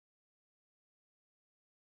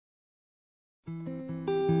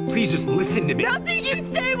Please just listen to me. Nothing you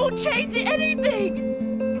say will change anything!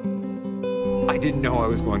 I didn't know I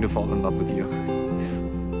was going to fall in love with you.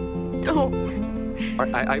 Don't.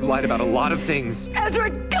 I lied about a lot of things. Ezra,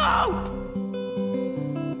 don't!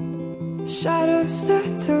 Shadows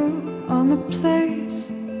settle on the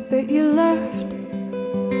place that you left.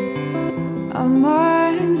 Our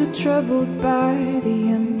minds are troubled by the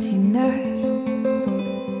emptiness.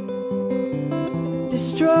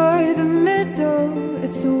 Destroy the middle,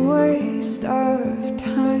 it's a waste of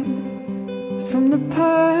time. From the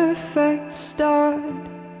perfect start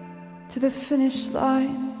to the finish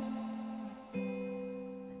line.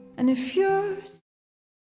 And if you're...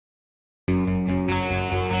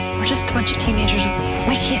 We're just a bunch of teenagers.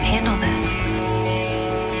 We can't handle this.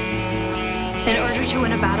 In order to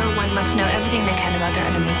win a battle, one must know everything they can about their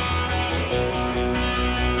enemy.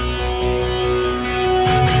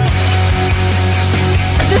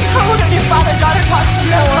 Is this how we're gonna do father-daughter talks from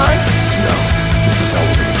now on? No, this is how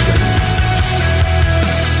we're gonna train.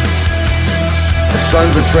 The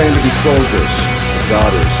sons are trained to be soldiers, the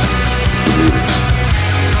daughters, the leaders.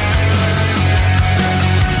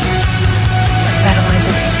 It's like battle lines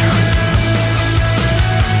are being drawn.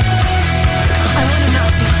 I want to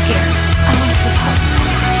not be scared. I want to feel powerful.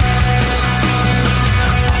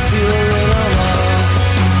 I feel a little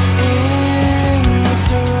lost in this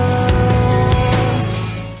world.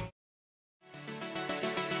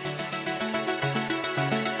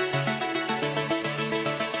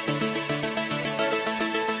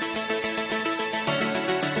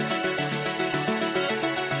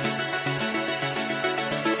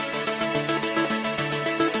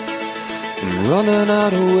 I'm running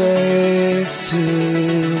out of ways to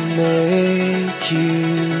make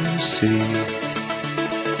you see.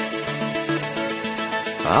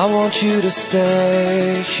 I want you to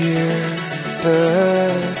stay here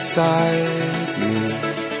beside me.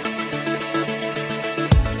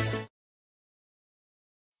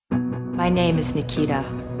 My name is Nikita.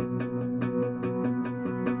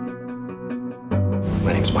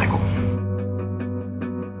 My name's Michael.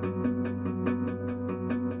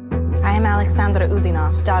 I am Alexandra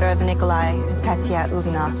Udinov, daughter of Nikolai and Katya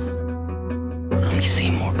Udinov. I'm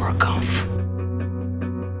Seymour Burkhoff.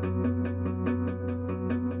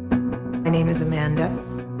 My name is Amanda.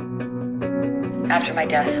 After my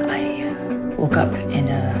death, I woke up in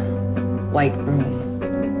a white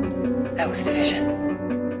room. That was division.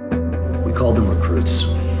 We called them recruits.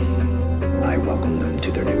 I welcomed them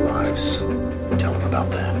to their new lives. Tell them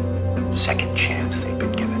about the second chance they've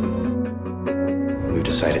been given. We've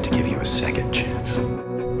decided to give you a second chance.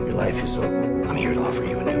 Your life is over. I'm here to offer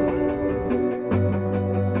you a new one.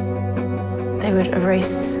 They would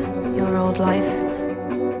erase your old life.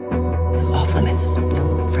 Off limits.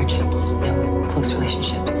 No friendships. No close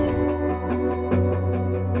relationships.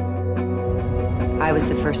 I was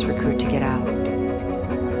the first recruit to get out.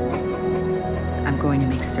 I'm going to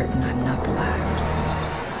make certain I'm not the last.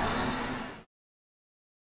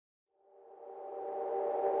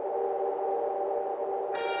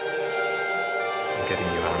 I'm getting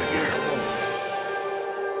you out of here.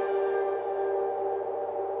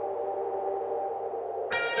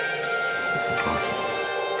 It's impossible.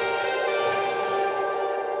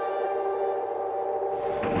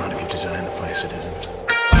 Not if you design the place, it isn't.